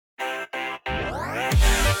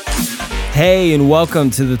Hey, and welcome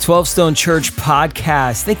to the 12 Stone Church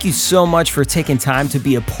podcast. Thank you so much for taking time to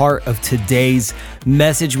be a part of today's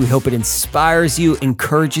message. We hope it inspires you,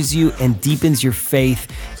 encourages you, and deepens your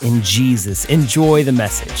faith in Jesus. Enjoy the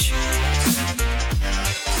message.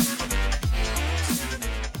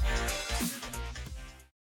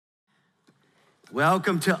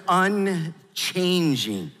 Welcome to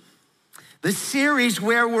Unchanging, the series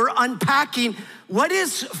where we're unpacking what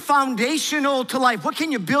is foundational to life. What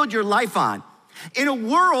can you build your life on? In a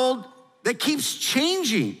world that keeps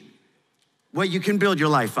changing, what you can build your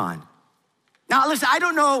life on. Now, listen, I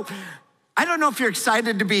don't know if you're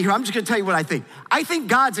excited to be here. I'm just gonna tell you what I think. I think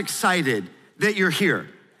God's excited that you're here.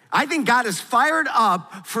 I think God is fired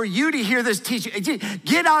up for you to hear this teaching.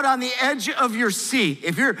 Get out on the edge of your seat.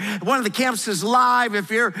 If you're one of the campuses live,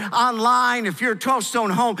 if you're online, if you're 12 Stone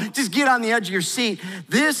home, just get on the edge of your seat.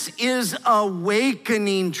 This is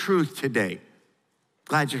awakening truth today.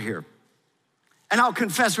 Glad you're here. And I'll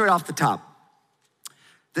confess right off the top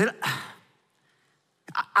that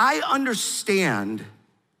I understand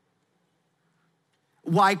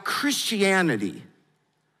why Christianity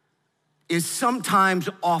is sometimes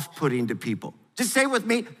off-putting to people. Just say it with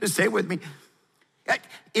me,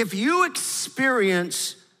 If you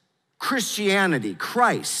experience Christianity,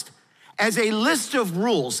 Christ, as a list of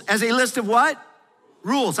rules, as a list of what?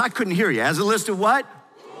 Rules. I couldn't hear you. As a list of what?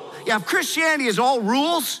 Rules. Yeah, if Christianity is all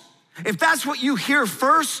rules, if that's what you hear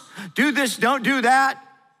first, do this, don't do that,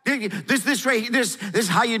 this is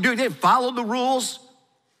how you do it, follow the rules,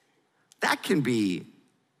 that can be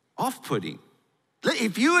off-putting.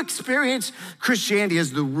 If you experience Christianity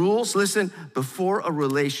as the rules, listen, before a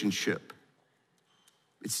relationship,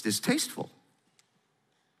 it's distasteful.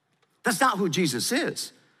 That's not who Jesus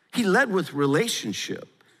is. He led with relationship.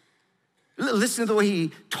 Listen to the way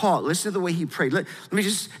he taught. Listen to the way he prayed. Let me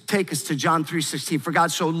just take us to John 3:16. For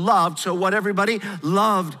God so loved, so what everybody?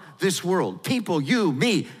 Loved this world. People, you,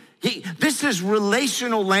 me. This is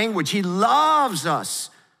relational language. He loves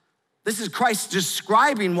us. This is Christ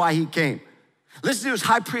describing why he came. Listen to his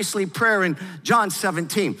high priestly prayer in John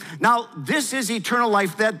 17. Now, this is eternal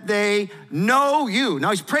life, that they know you. Now,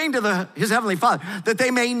 he's praying to his heavenly Father, that they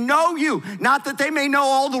may know you, not that they may know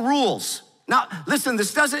all the rules. Now, listen,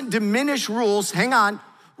 this doesn't diminish rules. Hang on.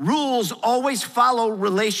 Rules always follow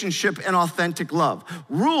relationship and authentic love.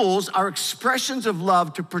 Rules are expressions of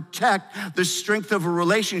love to protect the strength of a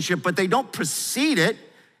relationship, but they don't precede it.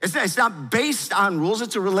 It's not based on rules.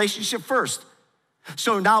 It's a relationship first.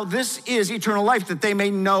 So now this is eternal life, that they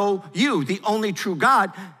may know you, the only true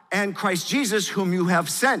God, and Christ Jesus, whom you have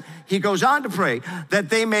sent. He goes on to pray that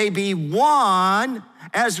they may be one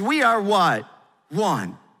as we are what?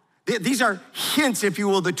 One. These are hints, if you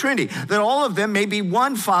will, the Trinity, that all of them may be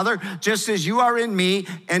one, Father, just as you are in me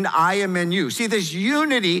and I am in you. See, this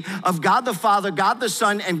unity of God the Father, God the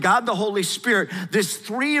Son, and God the Holy Spirit, this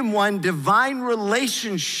three-in-one divine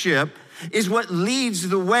relationship is what leads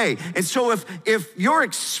the way. And so if your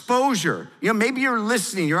exposure, maybe you're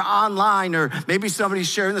listening, you're online, or maybe somebody's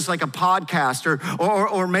sharing this like a podcast,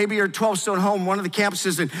 or maybe you're 12 Stone home, one of the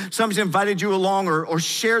campuses, and somebody's invited you along or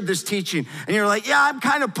shared this teaching, and you're like, yeah, I'm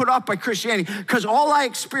kind of put off by Christianity because all I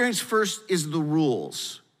experience first is the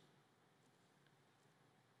rules.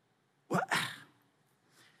 Well,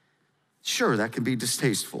 sure, that can be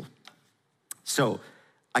distasteful. So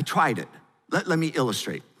I tried it. Let me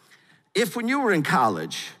illustrate. If when you were in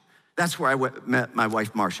college, that's where I met my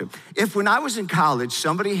wife, Marcia. If when I was in college,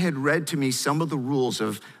 somebody had read to me some of the rules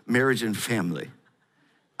of marriage and family,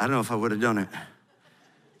 I don't know if I would have done it.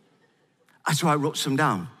 So I wrote some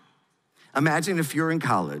down. Imagine if you're in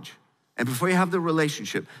college, and before you have the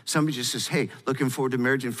relationship, somebody just says, hey, looking forward to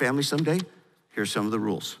marriage and family someday? Here's some of the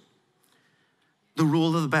rules. The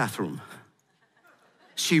rule of the bathroom.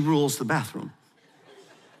 She rules the bathroom.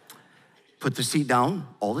 Put the seat down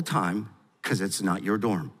all the time because it's not your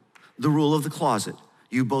dorm. The rule of the closet.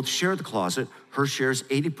 You both share the closet. Her shares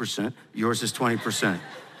 80%, yours is 20%.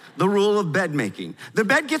 The rule of bed making. The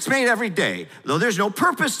bed gets made every day, though there's no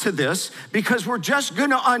purpose to this because we're just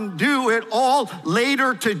gonna undo it all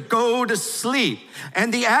later to go to sleep.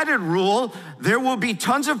 And the added rule, there will be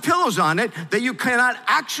tons of pillows on it that you cannot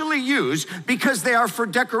actually use because they are for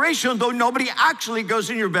decoration, though nobody actually goes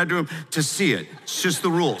in your bedroom to see it. It's just the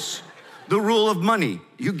rules. The rule of money,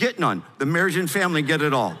 you get none. The marriage and family get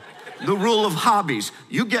it all. The rule of hobbies,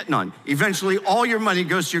 you get none. Eventually, all your money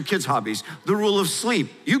goes to your kids' hobbies. The rule of sleep,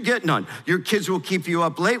 you get none. Your kids will keep you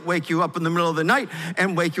up late, wake you up in the middle of the night,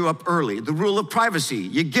 and wake you up early. The rule of privacy,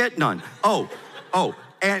 you get none.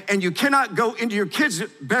 And you cannot go into your kids'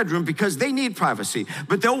 bedroom because they need privacy,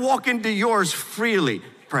 but they'll walk into yours freely.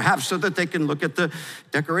 perhaps so that they can look at the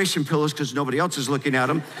decoration pillows because nobody else is looking at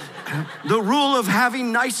them. The rule of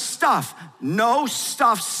having nice stuff. No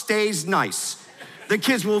stuff stays nice. The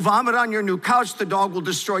kids will vomit on your new couch. The dog will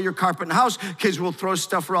destroy your carpet in the house. Kids will throw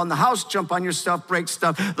stuff around the house, jump on your stuff, break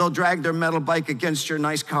stuff. They'll drag their metal bike against your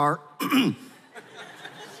nice car.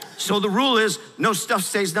 So the rule is no stuff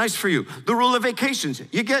stays nice for you. The rule of vacations,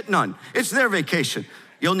 you get none. It's their vacation.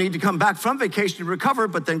 You'll need to come back from vacation to recover,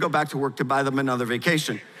 but then go back to work to buy them another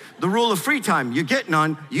vacation. The rule of free time, you get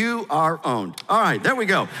none, you are owned. All right, there we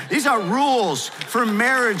go. These are rules for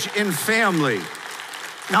marriage and family.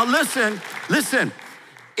 Now listen.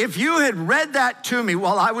 If you had read that to me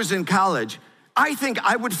while I was in college, I think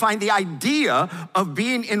I would find the idea of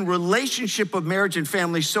being in relationship of marriage and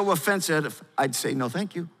family so offensive, I'd say no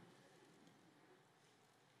thank you.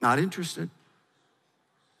 Not interested.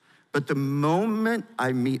 But the moment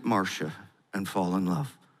I meet Marcia and fall in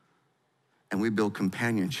love, and we build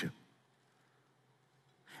companionship,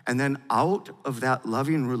 and then out of that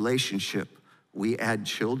loving relationship, we add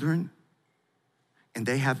children, and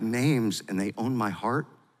they have names and they own my heart,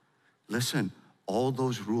 listen, all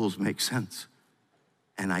those rules make sense,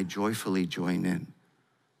 and I joyfully join in.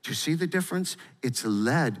 Do you see the difference? It's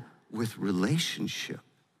led with relationship.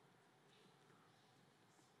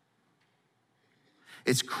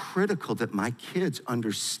 It's critical that my kids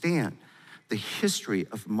understand the history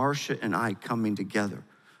of Marcia and I coming together,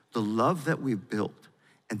 the love that we've built,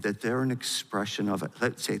 and that they're an expression of it.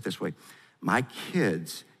 Let's say it this way. My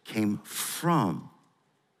kids came from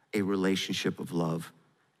a relationship of love,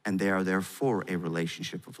 and they are therefore a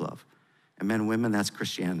relationship of love. And men and women, that's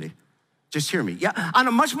Christianity. Just hear me. Yeah, on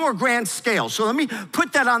a much more grand scale. So let me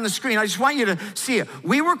put that on the screen. I just want you to see it.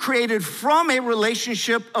 We were created from a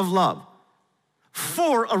relationship of love.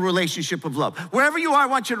 For a relationship of love. Wherever you are, I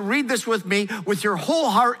want you to read this with me with your whole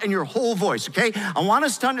heart and your whole voice, okay? I want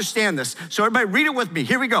us to understand this. So everybody read it with me.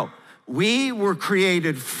 Here we go. We were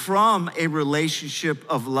created from a relationship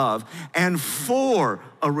of love and for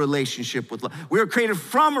a relationship with love. We were created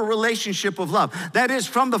from a relationship of love. That is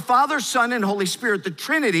from the Father, Son, and Holy Spirit. The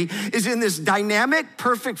Trinity is in this dynamic,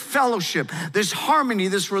 perfect fellowship, this harmony,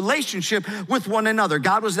 this relationship with one another.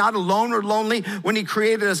 God was not alone or lonely when he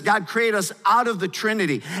created us. God created us out of the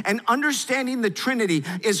Trinity. And understanding the Trinity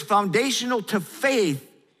is foundational to faith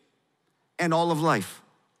and all of life.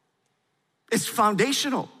 It's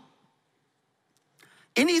foundational.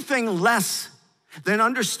 Anything less than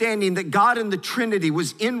understanding that God and the Trinity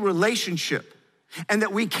was in relationship and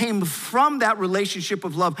that we came from that relationship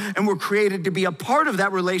of love and were created to be a part of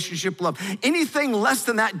that relationship of love. Anything less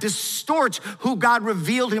than that distorts who God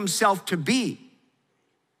revealed himself to be.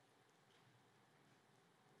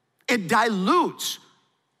 It dilutes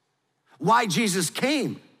why Jesus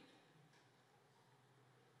came.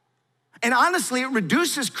 And honestly, it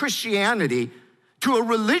reduces Christianity to a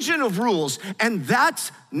religion of rules, and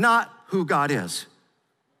that's not who God is.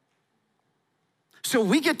 So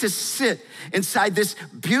we get to sit inside this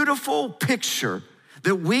beautiful picture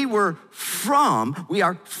that we are from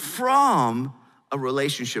a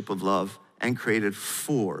relationship of love and created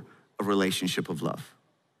for a relationship of love.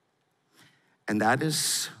 And that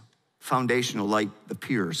is foundational, like the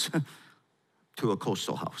piers to a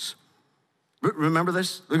coastal house. Remember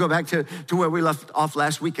this? We go back to where we left off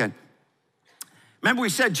last weekend. Remember we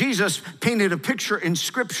said Jesus painted a picture in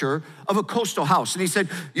scripture of a coastal house. And he said,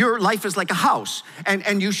 your life is like a house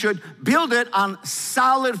and you should build it on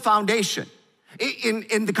solid foundation.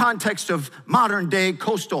 In the context of modern day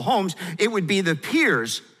coastal homes, it would be the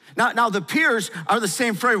piers. Now the piers are the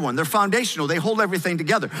same for everyone. They're foundational. They hold everything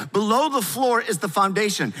together. Below the floor is the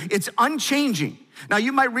foundation. It's unchanging. Now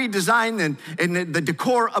you might redesign and the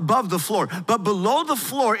decor above the floor, but below the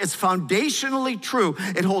floor, it's foundationally true.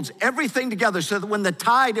 It holds everything together so that when the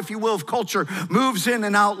tide, if you will, of culture moves in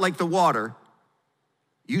and out like the water,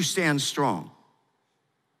 you stand strong.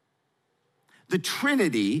 The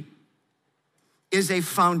Trinity is a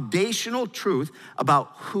foundational truth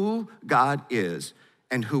about who God is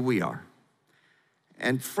and who we are.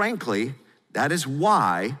 And frankly, that is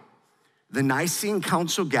why the Nicene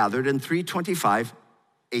Council gathered in 325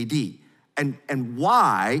 AD. And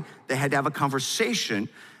why they had to have a conversation,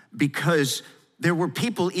 because there were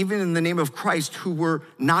people, even in the name of Christ, who were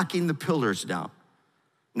knocking the pillars down,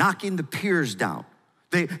 knocking the piers down.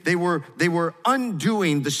 They were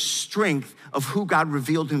undoing the strength of who God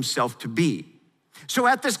revealed himself to be. So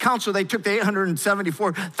at this council, they took the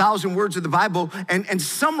 874,000 words of the Bible and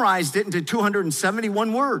summarized it into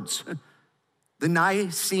 271 words. The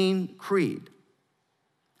Nicene Creed.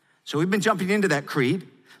 So we've been jumping into that creed.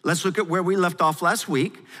 Let's look at where we left off last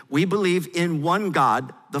week. We believe in one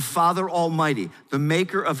God, the Father Almighty, the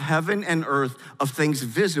maker of heaven and earth, of things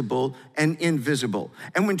visible and invisible.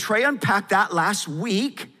 And when Trey unpacked that last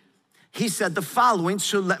week, he said the following,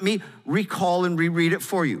 so let me recall and reread it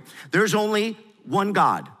for you. There's only one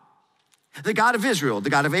God, the God of Israel, the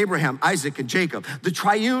God of Abraham, Isaac, and Jacob, the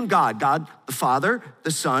triune God, God the Father,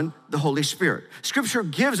 the Son, the Holy Spirit. Scripture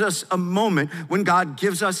gives us a moment when God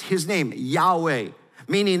gives us his name, Yahweh,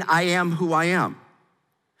 meaning I am who I am.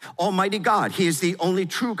 Almighty God, he is the only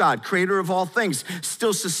true God, creator of all things,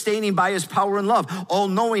 still sustaining by his power and love,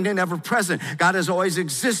 all-knowing and ever-present. God has always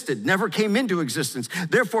existed, never came into existence.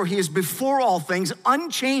 Therefore, he is before all things,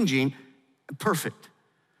 unchanging and perfect.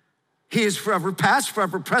 He is forever past,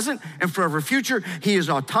 forever present, and forever future. He is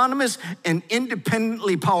autonomous and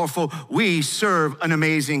independently powerful. We serve an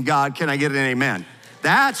amazing God. Can I get an amen?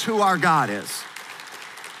 That's who our God is.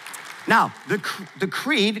 Now, the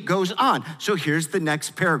creed goes on. So here's the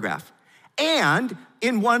next paragraph. And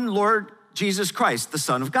in one Lord Jesus Christ, the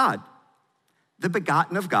Son of God, the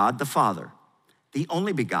begotten of God, the Father, the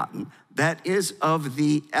only begotten, that is of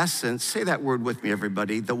the essence. Say that word with me,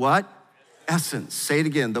 everybody. The what? Essence. Say it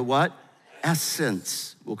again. The what?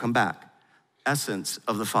 Essence. We'll come back. Essence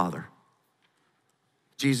of the Father.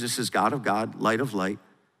 Jesus is God of God, light of light,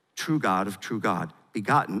 true God of true God,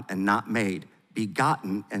 begotten and not made.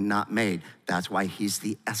 Begotten and not made. That's why he's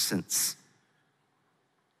the essence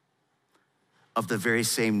of the very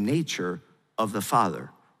same nature of the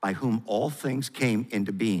Father, by whom all things came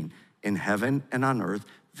into being, in heaven and on earth,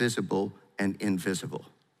 visible and invisible.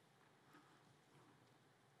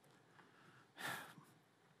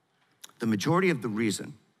 The majority of the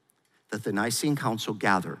reason that the Nicene Council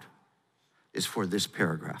gathered is for this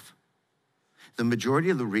paragraph. The majority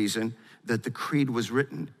of the reason that the creed was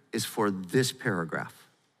written is for this paragraph,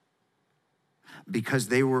 because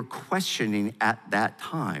they were questioning at that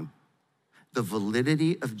time the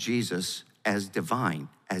validity of Jesus as divine,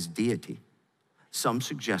 as deity, some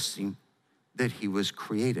suggesting that he was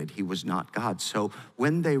created, he was not God. So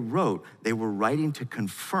when they wrote, they were writing to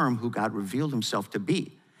confirm who God revealed himself to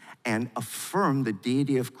be and affirm the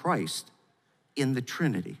deity of Christ in the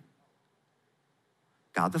Trinity.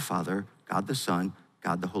 God the Father, God the Son,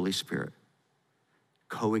 God the Holy Spirit.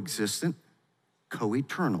 Co-existent,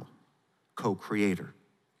 co-eternal, co-creator.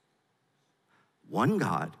 One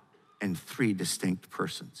God and three distinct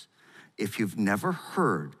persons. If you've never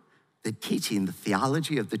heard the teaching, the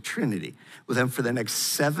theology of the Trinity, well then for the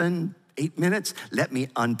next 7-8 minutes, let me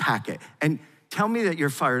unpack it. And tell me that you're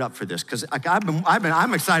fired up for this, because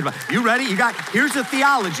I'm excited about it. You ready? Here's the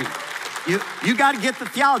theology. You got to get the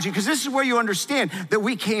theology, because this is where you understand that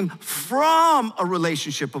we came from a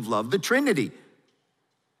relationship of love, the Trinity,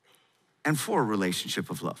 and for a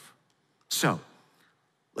relationship of love. So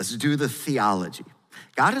let's do the theology.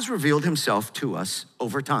 God has revealed himself to us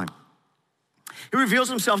over time. He reveals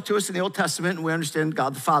himself to us in the Old Testament, and we understand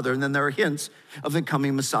God the Father, and then there are hints of the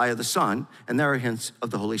coming Messiah, the Son, and there are hints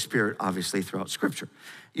of the Holy Spirit, obviously, throughout Scripture.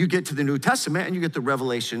 You get to the New Testament, and you get the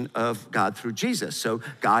revelation of God through Jesus. So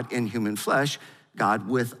God in human flesh, God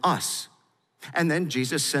with us. And then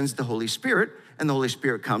Jesus sends the Holy Spirit, and the Holy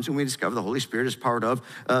Spirit comes, and we discover the Holy Spirit is part of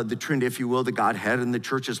the Trinity, if you will, the Godhead, and the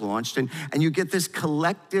church is launched. And you get this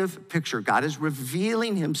collective picture. God is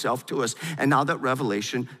revealing himself to us, and now that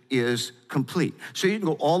revelation is complete. So you can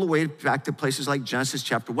go all the way back to places like Genesis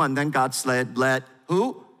chapter 1. Then God said, let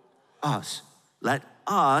who? Us. Let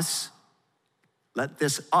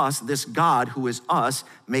this God who is us,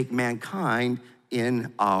 make mankind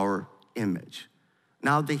in our image.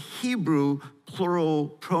 Now, the Hebrew plural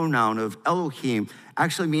pronoun of Elohim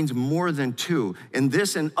actually means more than two in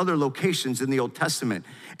this and other locations in the Old Testament.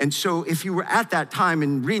 And so if you were at that time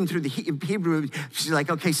and reading through the Hebrew, she's like,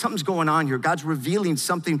 okay, something's going on here. God's revealing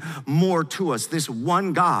something more to us, this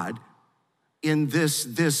one God in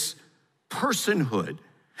this personhood.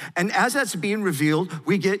 And as that's being revealed,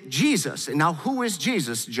 we get Jesus. And now who is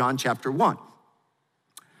Jesus? John chapter 1.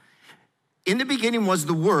 In the beginning was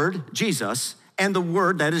the Word, Jesus, and the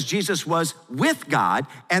Word, that is Jesus, was with God,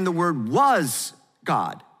 and the Word was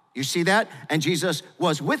God. You see that? And Jesus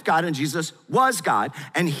was with God, and Jesus was God,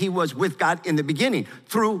 and he was with God in the beginning.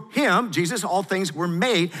 Through him, Jesus, all things were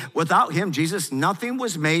made. Without him, Jesus, nothing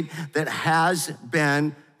was made that has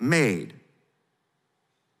been made.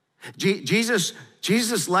 Jesus'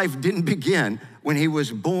 life didn't begin when he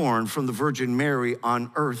was born from the Virgin Mary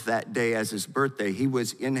on earth that day as his birthday. He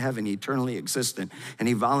was in heaven, eternally existent, and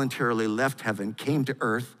he voluntarily left heaven, came to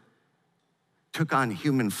earth, took on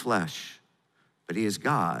human flesh, but he is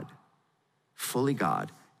God,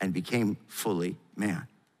 and became fully man.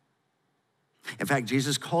 In fact,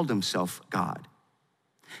 Jesus called himself God.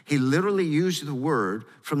 He literally used the word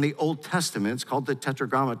from the Old Testament. It's called the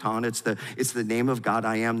Tetragrammaton. It's the name of God,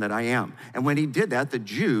 I am that I am. And when he did that, the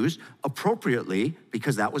Jews appropriately,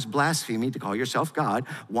 because that was blasphemy to call yourself God,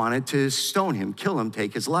 wanted to stone him, kill him,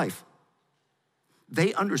 take his life.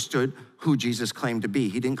 They understood who Jesus claimed to be.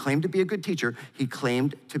 He didn't claim to be a good teacher. He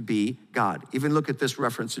claimed to be God. Even look at this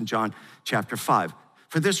reference in John chapter 5.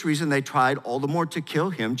 For this reason, they tried all the more to kill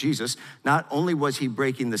him, Jesus. Not only was he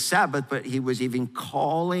breaking the Sabbath, but he was even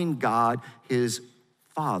calling God his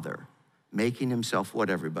Father, making himself what,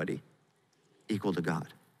 everybody? Equal to God.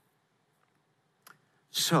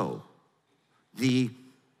 So, the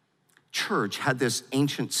church had this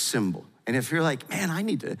ancient symbol. And if you're like, man,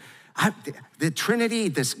 the Trinity,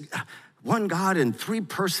 this one God in three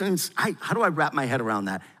persons, how do I wrap my head around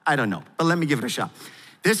that? I don't know, but let me give it a shot.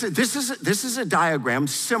 This is a diagram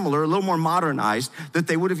similar, a little more modernized, that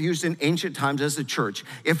they would have used in ancient times as a church.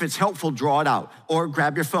 If it's helpful, draw it out, or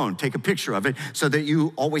grab your phone, take a picture of it so that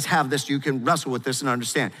you always have this, you can wrestle with this and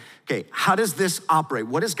understand. Okay, how does this operate?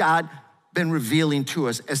 What has God been revealing to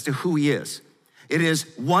us as to who he is? It is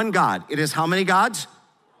one God. It is how many gods?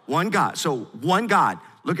 One God. So one God.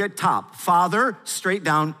 Look at top. Father, straight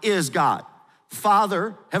down, is God.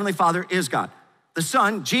 Father, Heavenly Father, is God. The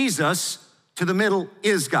Son, Jesus, to the middle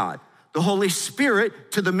is God. The Holy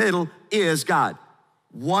Spirit to the middle is God.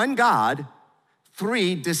 One God,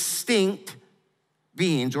 three distinct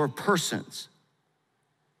beings or persons.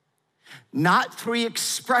 Not three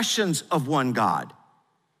expressions of one God.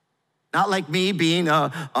 Not like me being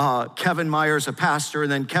Kevin Myers, a pastor,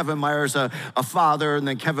 and then Kevin Myers, a father, and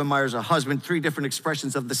then Kevin Myers, a husband, three different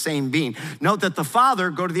expressions of the same being. Note that the Father,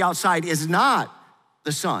 go to the outside, is not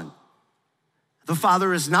the Son. The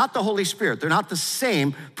Father is not the Holy Spirit. They're not the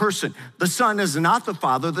same person. The Son is not the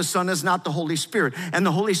Father. The Son is not the Holy Spirit. And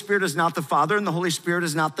the Holy Spirit is not the Father, and the Holy Spirit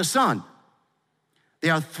is not the Son. They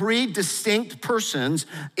are three distinct persons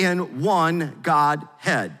in one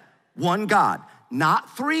Godhead. One God.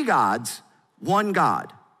 Not three gods, one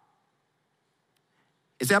God.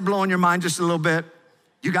 Is that blowing your mind just a little bit?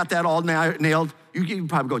 You got that all nailed? You can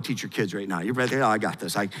probably go teach your kids right now. You're ready? Oh, I got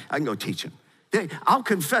this. I can go teach them. I'll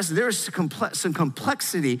confess there's some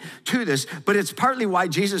complexity to this, but it's partly why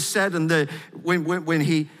Jesus said when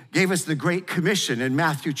he gave us the Great Commission in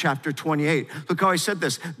Matthew chapter 28. Look how he said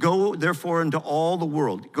this. Go therefore into all the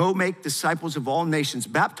world. Go make disciples of all nations,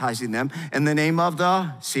 baptizing them in the name of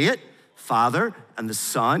the, see it? Father and the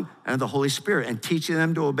Son and the Holy Spirit, and teaching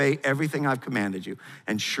them to obey everything I've commanded you.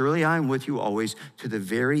 And surely I am with you always to the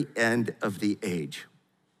very end of the age.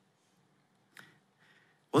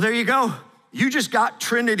 Well, there you go. You just got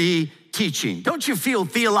Trinity teaching. Don't you feel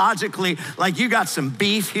theologically like you got some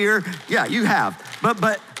beef here? Yeah, you have.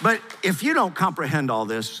 But if you don't comprehend all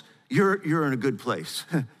this, you're in a good place.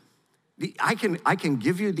 I can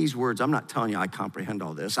give you these words. I'm not telling you I comprehend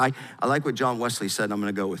all this. I like what John Wesley said. I'm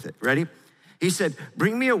going to go with it. Ready? He said,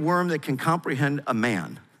 bring me a worm that can comprehend a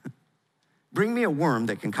man. Bring me a worm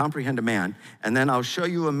that can comprehend a man, and then I'll show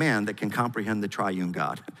you a man that can comprehend the triune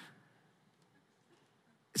God.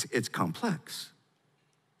 It's complex.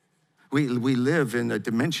 We live in a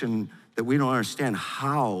dimension that we don't understand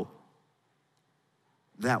how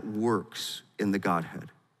that works in the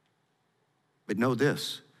Godhead. But know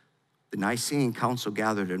this. The Nicene Council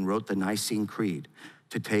gathered and wrote the Nicene Creed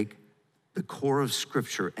to take the core of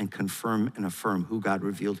Scripture and confirm and affirm who God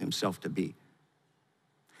revealed himself to be,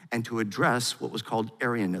 and to address what was called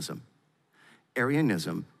Arianism.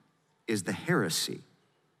 Arianism is the heresy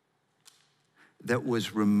that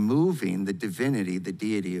was removing the divinity, the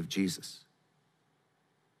deity of Jesus,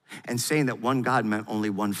 and saying that one God meant only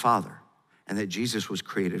one Father, and that Jesus was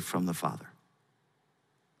created from the Father.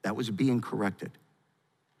 That was being corrected.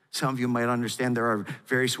 Some of you might understand there are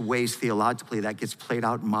various ways theologically that gets played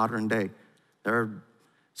out in modern day. There are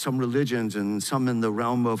some religions and some in the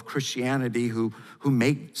realm of Christianity who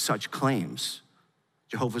make such claims.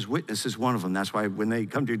 Jehovah's Witness is one of them. That's why when they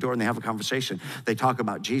come to your door and they have a conversation, they talk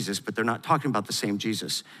about Jesus, but they're not talking about the same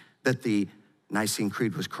Jesus that the Nicene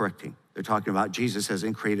Creed was correcting. They're talking about Jesus as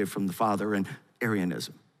in created from the Father and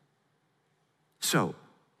Arianism. So,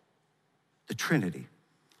 the Trinity.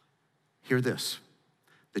 Hear this.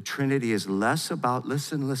 The Trinity is less about,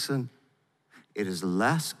 listen, it is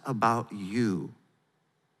less about you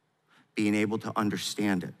being able to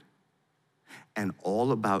understand it and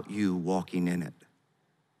all about you walking in it.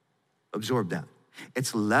 Absorb that.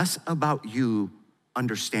 It's less about you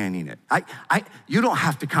understanding it. You don't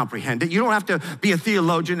have to comprehend it. You don't have to be a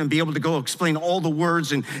theologian and be able to go explain all the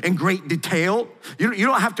words in great detail. You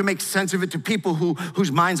don't have to make sense of it to people whose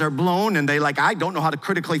minds are blown and I don't know how to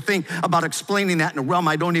critically think about explaining that in a realm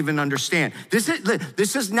I don't even understand. This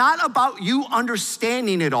is not about you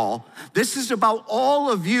understanding it all. This is about all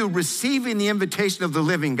of you receiving the invitation of the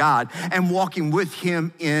living God and walking with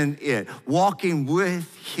him in it. Walking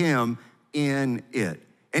with him in it.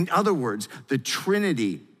 In other words, the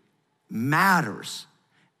Trinity matters.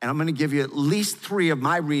 And I'm gonna give you at least 3 of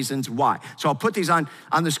my reasons why. So I'll put these on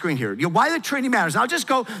the screen here. Why the Trinity matters. I'll just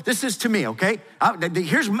go, this is to me, okay?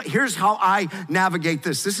 Here's how I navigate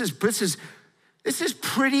this. This is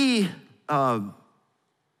pretty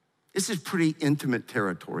intimate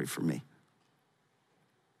territory for me.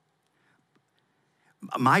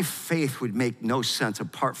 My faith would make no sense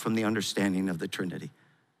apart from the understanding of the Trinity.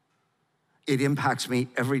 It impacts me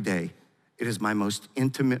every day. It is my most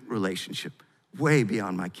intimate relationship, way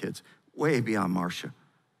beyond my kids, way beyond Marcia,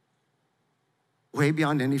 way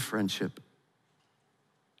beyond any friendship.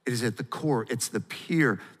 It is at the core, it's the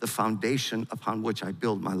pier, the foundation upon which I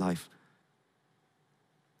build my life.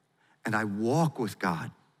 And I walk with God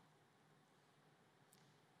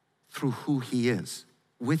through who he is,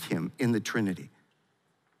 with him in the Trinity.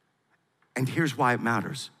 And here's why it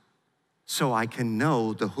matters. So I can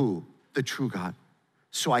know the who, the true God.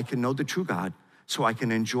 So I can know the true God, so I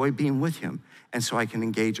can enjoy being with him, and so I can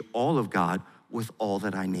engage all of God with all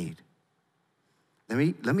that I need.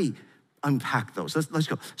 Let me unpack those. Let's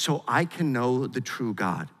go. So I can know the true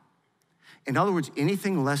God. In other words,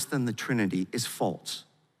 anything less than the Trinity is false.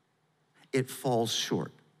 It falls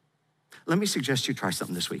short. Let me suggest you try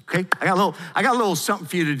something this week, okay? I got a little something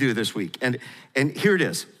for you to do this week, and here it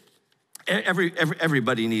is.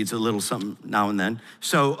 Everybody needs a little something now and then.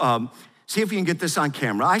 So see if you can get this on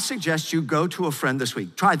camera. I suggest you go to a friend this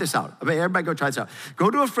week. Try this out. Everybody go try this out.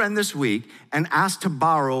 Go to a friend this week and ask to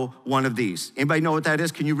borrow one of these. Anybody know what that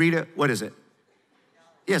is? Can you read it? What is it?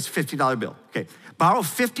 Yes, $50 bill. Okay. Borrow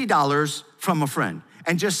 $50 from a friend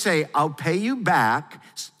and just say, I'll pay you back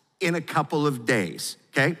in a couple of days,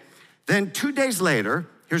 okay? Then 2 days later,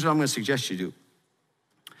 here's what I'm gonna suggest you do.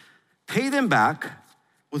 Pay them back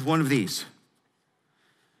with one of these.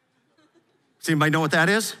 Does anybody know what that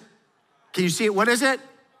is? Can you see it? What is it?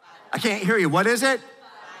 I can't hear you. What is it?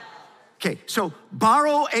 Okay, so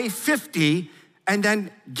borrow a 50 and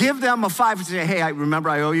then give them a 5 and say, hey, I remember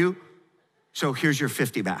I owe you, so here's your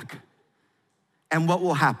 50 back. And what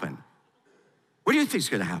will happen? What do you think is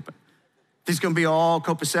gonna happen? It's gonna be all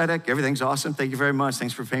copacetic, everything's awesome, thank you very much,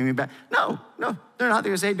 thanks for paying me back. No, they're not.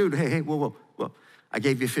 They're gonna say, dude, hey, whoa, I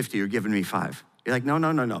gave you 50, you're giving me 5. You're like,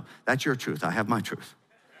 no, that's your truth, I have my truth.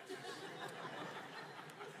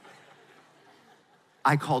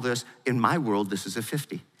 I call this, in my world, this is a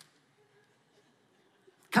 50.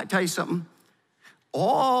 Can I tell you something?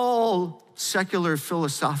 All secular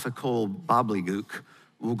philosophical gobbledygook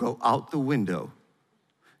will go out the window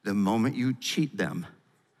the moment you cheat them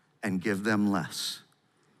and give them less.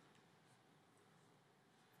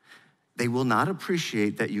 They will not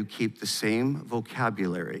appreciate that you keep the same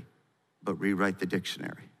vocabulary, but rewrite the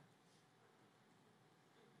dictionary.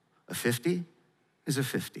 A 50 is a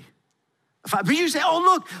 50. But you say,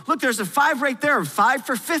 oh, look, there's a 5 right there, 5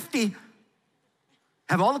 for 50.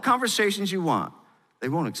 Have all the conversations you want. They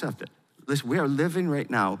won't accept it. Listen, we are living right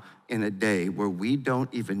now in a day where we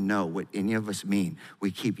don't even know what any of us mean. We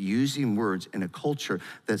keep using words in a culture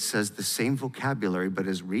that says the same vocabulary, but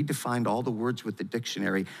has redefined all the words with the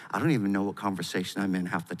dictionary. I don't even know what conversation I'm in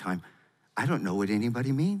half the time. I don't know what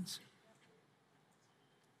anybody means.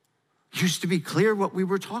 Used to be clear what we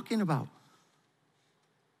were talking about.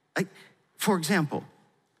 Like, for example,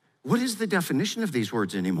 what is the definition of these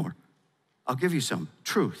words anymore? I'll give you some.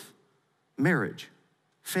 Truth, marriage,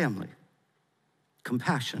 family,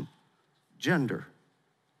 compassion, gender,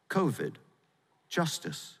 COVID,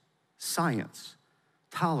 justice, science,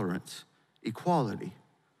 tolerance, equality,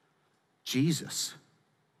 Jesus.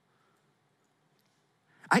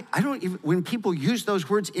 I don't even, when people use those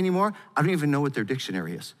words anymore, I don't even know what their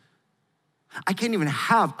dictionary is. I can't even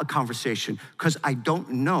have a conversation because I don't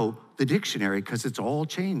know the dictionary because it's all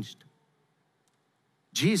changed.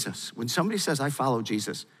 Jesus, when somebody says, I follow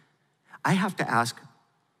Jesus, I have to ask,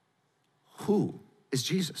 who is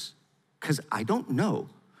Jesus? Because I don't know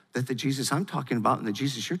that the Jesus I'm talking about and the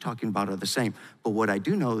Jesus you're talking about are the same. But what I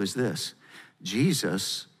do know is this: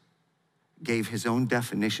 Jesus gave his own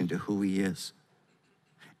definition to who he is.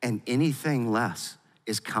 And anything less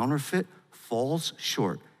is counterfeit, falls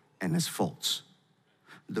short, and is false.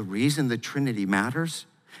 The reason the Trinity matters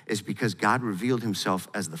is because God revealed himself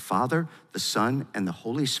as the Father, the Son, and the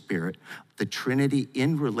Holy Spirit, the Trinity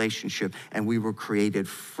in relationship, and we were created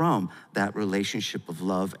from that relationship of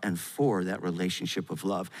love and for that relationship of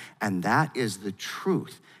love. And that is the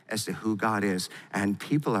truth as to who God is. And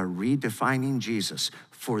people are redefining Jesus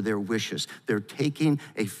for their wishes. They're taking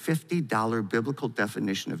a $50 biblical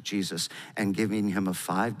definition of Jesus and giving him a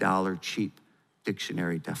 $5 cheap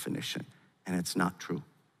dictionary definition, and it's not true.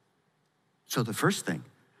 So the first thing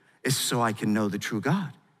is so I can know the true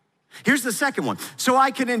God. Here's the second one. So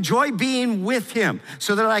I can enjoy being with him.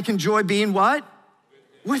 So that I can enjoy being what?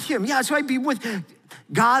 With him. Yeah, so I'd be with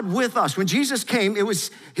God with us. When Jesus came,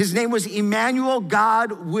 his name was Emmanuel,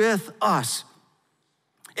 God with us.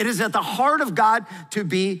 It is at the heart of God to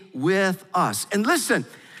be with us. And listen,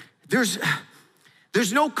 there's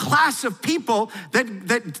no class of people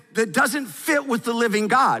that doesn't fit with the living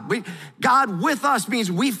God. God with us means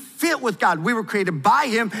we fit with God. We were created by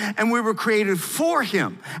him and we were created for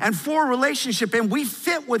him and for a relationship, and we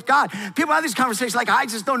fit with God. People have these conversations like, I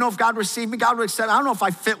just don't know if God received me, God would accept me. I don't know if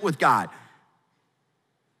I fit with God.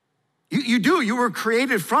 You do. You were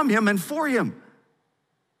created from him and for him.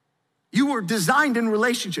 You were designed in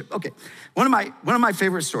relationship. Okay, one of my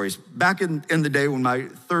favorite stories, back in the day when my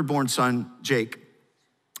third born son, Jake,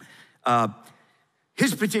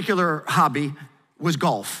 his particular hobby was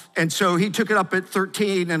golf. And so he took it up at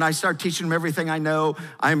 13 and I started teaching him everything I know.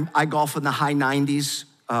 I golf in the high 90s.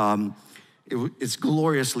 It's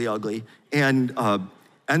gloriously ugly.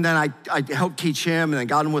 And then I helped teach him and I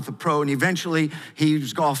got him with a pro, and eventually he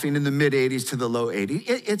was golfing in the mid 80s to the low 80s.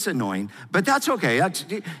 It's annoying, but that's okay.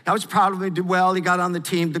 I was proud of him. He did well. He got on the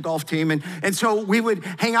team, the golf team. And so we would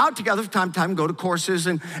hang out together from time to time, go to courses.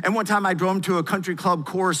 And one time I drove him to a country club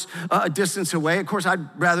course a distance away. Of course, I'd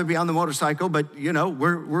rather be on the motorcycle, but you know,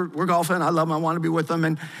 we're golfing. I love him. I want to be with him.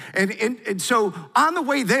 And so on the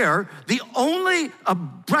way there, the only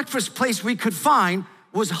breakfast place we could find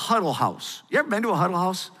was Huddle House. You ever been to a Huddle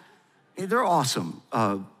House? They're awesome.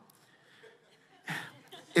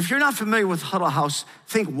 If you're not familiar with Huddle House,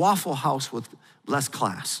 think Waffle House with less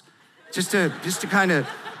class. Just to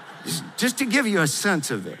give you a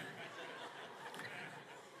sense of it.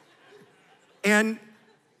 And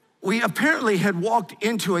we apparently had walked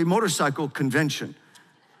into a motorcycle convention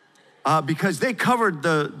because they covered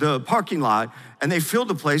the parking lot and they filled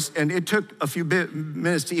the place, and it took a few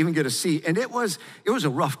minutes to even get a seat. And it was a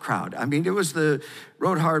rough crowd. I mean, it was the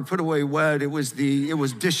rode hard, put away wet. It was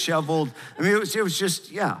disheveled. I mean, it was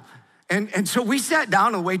just, yeah. And so we sat down,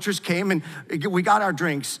 and the waitress came, and we got our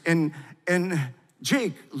drinks. And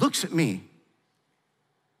Jake looks at me.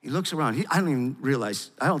 He looks around. I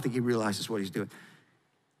don't think he realizes what he's doing.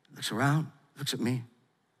 He looks around, looks at me,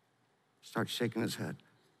 starts shaking his head.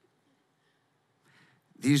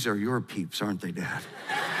 These are your peeps, aren't they, Dad?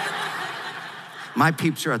 My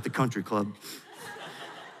peeps are at the country club.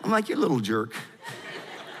 I'm like, you little jerk.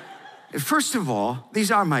 First of all,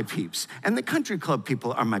 these are my peeps, and the country club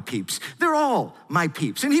people are my peeps. They're all my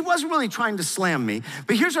peeps. And he wasn't really trying to slam me,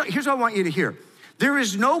 but here's what I want you to hear. There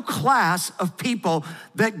is no class of people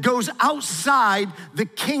that goes outside the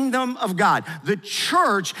kingdom of God. The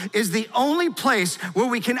church is the only place where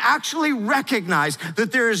we can actually recognize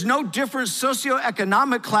that there is no different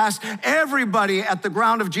socioeconomic class. Everybody at the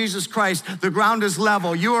ground of Jesus Christ, the ground is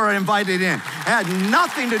level. You are invited in. It had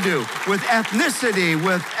nothing to do with ethnicity,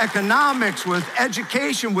 with economics, with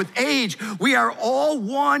education, with age. We are all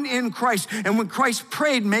one in Christ. And when Christ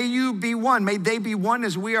prayed, may you be one, may they be one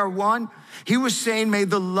as we are one, he was saying, may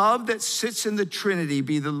the love that sits in the Trinity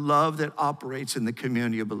be the love that operates in the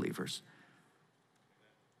community of believers.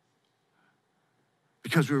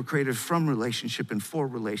 Because we were created from relationship and for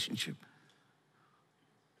relationship.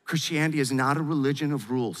 Christianity is not a religion of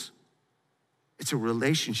rules. It's a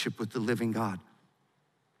relationship with the living God.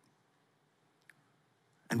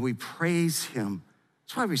 And we praise him.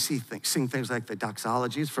 That's why we sing things like the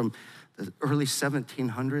doxologies from the early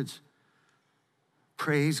 1700s.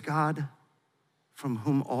 Praise God, from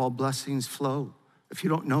whom all blessings flow. If you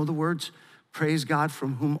don't know the words, praise God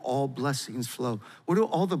from whom all blessings flow. Where do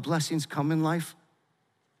all the blessings come in life?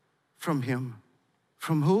 From him.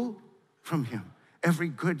 From who? From him. Every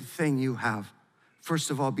good thing you have.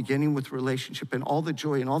 First of all, beginning with relationship and all the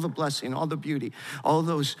joy and all the blessing, all the beauty, all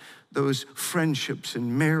those friendships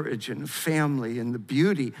and marriage and family and the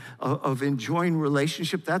beauty of enjoying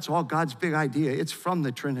relationship, that's all God's big idea. It's from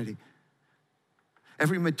the Trinity.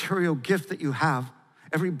 Every material gift that you have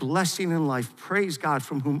every blessing in life. Praise God,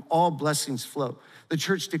 from whom all blessings flow. The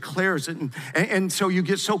church declares it, and so you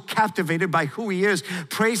get so captivated by who he is.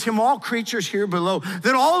 Praise him, all creatures here below,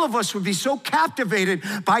 that all of us would be so captivated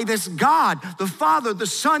by this God, the Father, the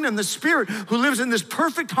Son, and the Spirit, who lives in this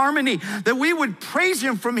perfect harmony, that we would praise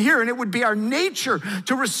him from here, and it would be our nature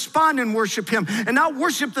to respond and worship him, and not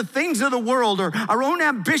worship the things of the world, or our own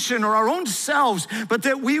ambition, or our own selves, but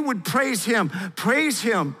that we would praise him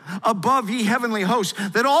above ye heavenly hosts,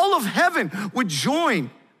 that all of heaven would join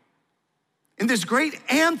in this great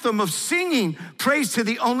anthem of singing praise to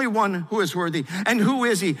the only one who is worthy. And who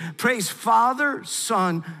is he? Praise Father,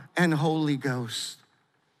 Son, and Holy Ghost.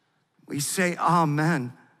 We say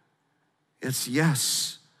amen. It's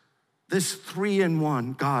yes. This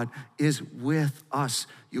 3-in-1 God is with us.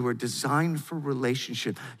 You are designed for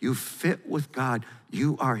relationship. You fit with God.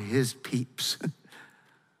 You are his peeps.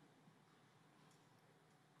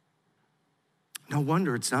 No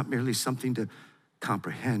wonder it's not merely something to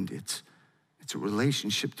comprehend. It's a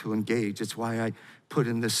relationship to engage. It's why I put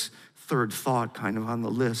in this third thought kind of on the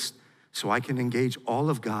list, so I can engage all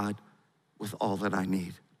of God with all that I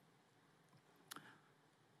need.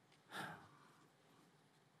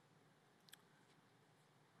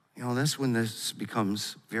 You know, that's when this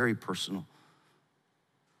becomes very personal.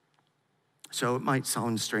 So it might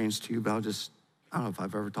sound strange to you, but I don't know if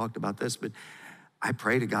I've ever talked about this, but I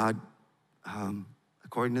pray to God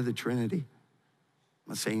according to the Trinity.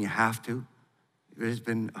 I'm not saying you have to. It has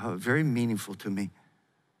been very meaningful to me.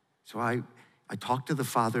 So I talk to the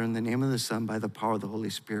Father in the name of the Son by the power of the Holy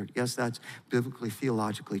Spirit. Yes, that's biblically,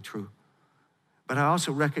 theologically true. But I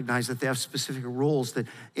also recognize that they have specific roles that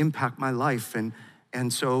impact my life.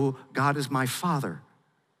 And so God is my Father.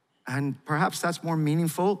 And perhaps that's more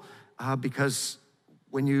meaningful because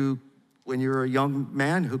when you're a young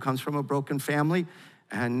man who comes from a broken family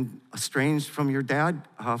and estranged from your dad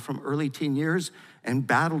from early teen years, and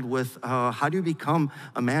battled with how do you become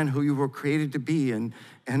a man who you were created to be, and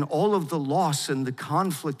all of the loss and the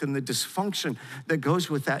conflict and the dysfunction that goes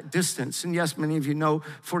with that distance. And yes, many of you know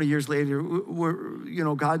 40 years later,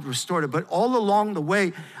 God restored it. But all along the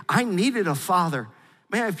way, I needed a father.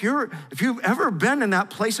 Man, if you've ever been in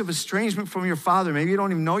that place of estrangement from your father, maybe you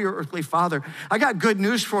don't even know your earthly father, I got good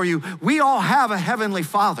news for you. We all have a heavenly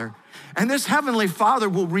Father. And this heavenly Father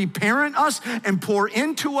will reparent us and pour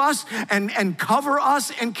into us and cover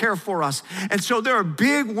us and care for us. And so there are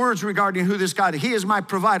big words regarding who this God is. He is my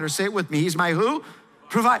provider. Say it with me. He's my who?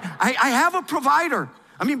 I have a provider.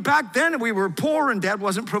 I mean, back then we were poor and dad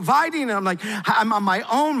wasn't providing. And I'm like, I'm on my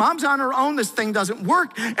own. Mom's on her own. This thing doesn't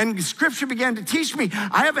work. And scripture began to teach me,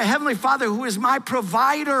 I have a heavenly Father who is my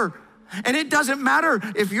provider. And it doesn't matter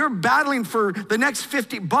if you're battling for the next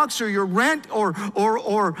 $50 or your rent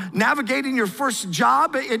or navigating your first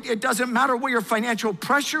job. It doesn't matter what your financial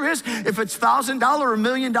pressure is. If it's $1,000 or $1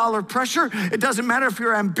 million pressure, it doesn't matter if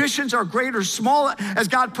your ambitions are great or small. As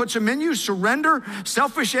God puts them in you, surrender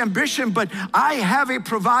selfish ambition. But I have a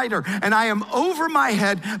provider, and I am over my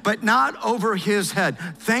head, but not over his head.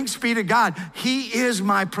 Thanks be to God. He is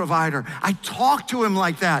my provider. I talk to him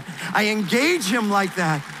like that. I engage him like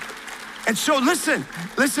that. And so listen,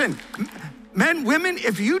 men, women,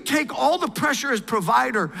 if you take all the pressure as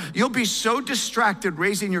provider, you'll be so distracted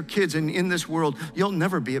raising your kids in this world, you'll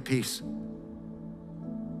never be at peace.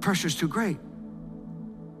 Pressure's too great.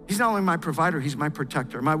 He's not only my provider, he's my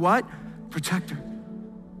protector. My what? Protector.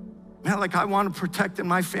 Man, like I want to protect in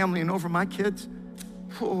my family and over my kids.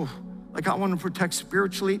 Oh, like I want to protect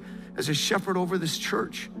spiritually as a shepherd over this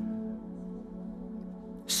church.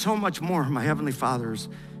 So much more, my Heavenly Father is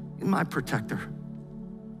my protector.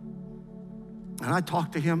 And I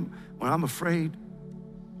talk to him when I'm afraid.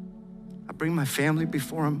 I bring my family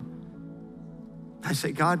before him. I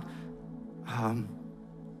say, God,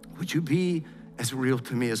 would you be as real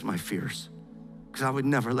to me as my fears? Because I would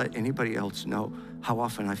never let anybody else know how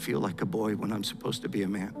often I feel like a boy when I'm supposed to be a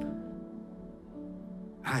man.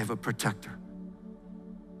 I have a protector.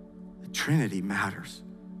 The Trinity matters.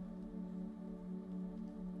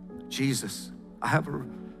 Jesus, I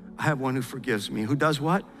have one who forgives me. Who does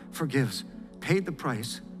what? Forgives. Paid the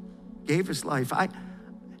price. Gave his life.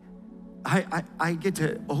 I get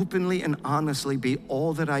to openly and honestly be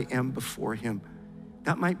all that I am before him.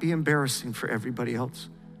 That might be embarrassing for everybody else.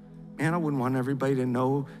 Man, I wouldn't want everybody to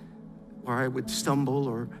know where I would stumble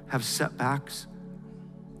or have setbacks,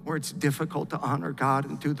 where it's difficult to honor God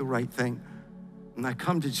and do the right thing. And I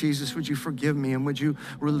come to Jesus, would you forgive me, and would you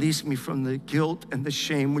release me from the guilt and the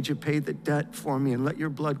shame? Would you pay the debt for me and let your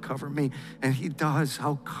blood cover me? And he does.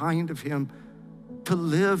 How kind of him. To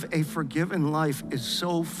live a forgiven life is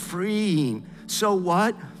so freeing. So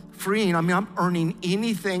what? freeing. I mean, I'm earning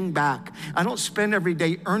anything back. I don't spend every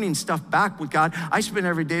day earning stuff back with God. I spend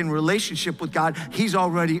every day in relationship with God. He's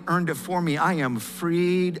already earned it for me. I am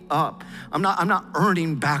freed up. I'm not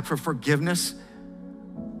earning back for forgiveness.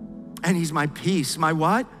 And he's my peace. My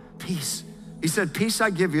what? Peace. He said, peace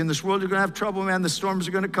I give you. In this world, you're gonna have trouble, man. The storms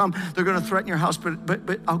are gonna come. They're gonna threaten your house,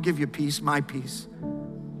 but I'll give you peace, my peace.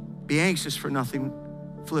 Be anxious for nothing.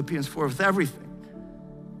 Philippians 4, with everything.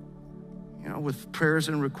 You know, with prayers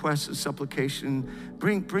and requests and supplication,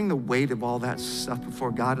 bring the weight of all that stuff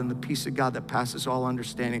before God, and the peace of God that passes all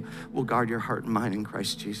understanding will guard your heart and mind in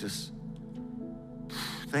Christ Jesus.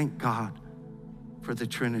 Thank God for the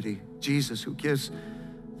Trinity. Jesus, who gives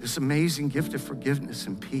this amazing gift of forgiveness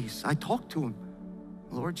and peace. I talk to him.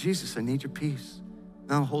 Lord Jesus, I need your peace.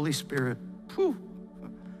 Now, Holy Spirit,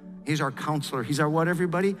 he's our counselor. He's our what,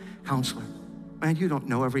 everybody? Counselor. Man, you don't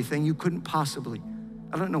know everything. You couldn't possibly.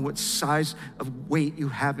 I don't know what size of weight you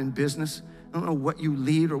have in business. I don't know what you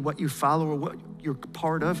lead or what you follow or what you're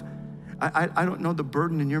part of. I don't know the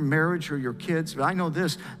burden in your marriage or your kids, but I know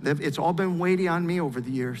this, that it's all been weighty on me over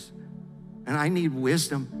the years, and I need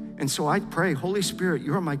wisdom. And so I pray, Holy Spirit,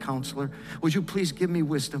 you're my counselor. Would you please give me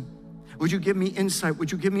wisdom? Would you give me insight?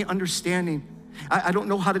 Would you give me understanding? I don't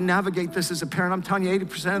know how to navigate this as a parent. I'm telling you,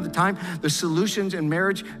 80% of the time, the solutions in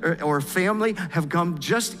marriage or family have come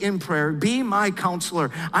just in prayer. Be my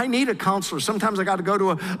counselor. I need a counselor. Sometimes I got to go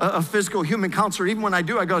to a physical human counselor. Even when I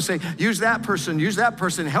do, I go say, use that person,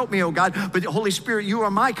 help me, oh God. But Holy Spirit, you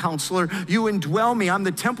are my counselor. You indwell me. I'm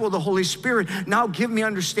the temple of the Holy Spirit. Now give me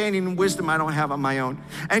understanding and wisdom I don't have on my own.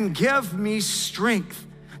 And give me strength.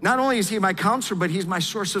 Not only is he my counselor, but he's my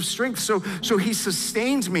source of strength. So he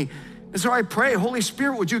sustains me. And so I pray, Holy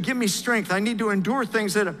Spirit, would you give me strength? I need to endure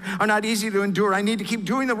things that are not easy to endure. I need to keep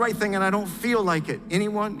doing the right thing and I don't feel like it.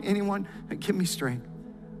 Anyone, give me strength.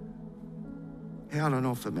 Hey, I don't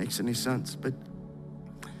know if it makes any sense, but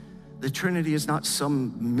the Trinity is not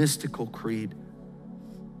some mystical creed.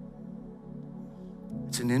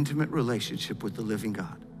 It's an intimate relationship with the living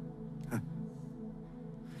God.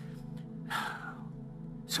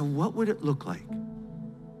 So what would it look like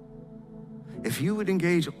if you would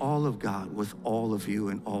engage all of God with all of you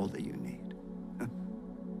and all that you need?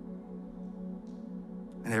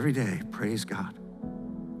 And every day, praise God,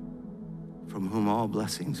 from whom all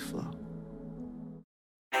blessings flow.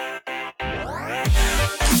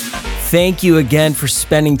 Thank you again for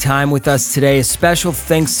spending time with us today. A special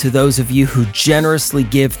thanks to those of you who generously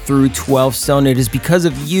give through 12 Stone. It is because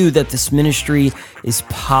of you that this ministry is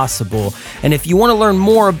possible. And if you want to learn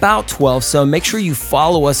more about 12 Stone, make sure you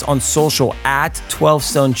follow us on social at 12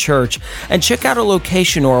 Stone Church and check out a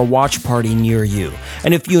location or a watch party near you.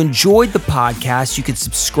 And if you enjoyed the podcast, you could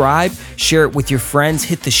subscribe, share it with your friends,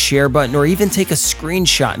 hit the share button, or even take a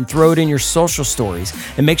screenshot and throw it in your social stories.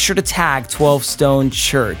 And make sure to tag 12 Stone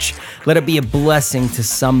Church. Let it be a blessing to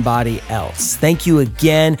somebody else. Thank you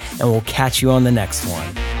again, and we'll catch you on the next one.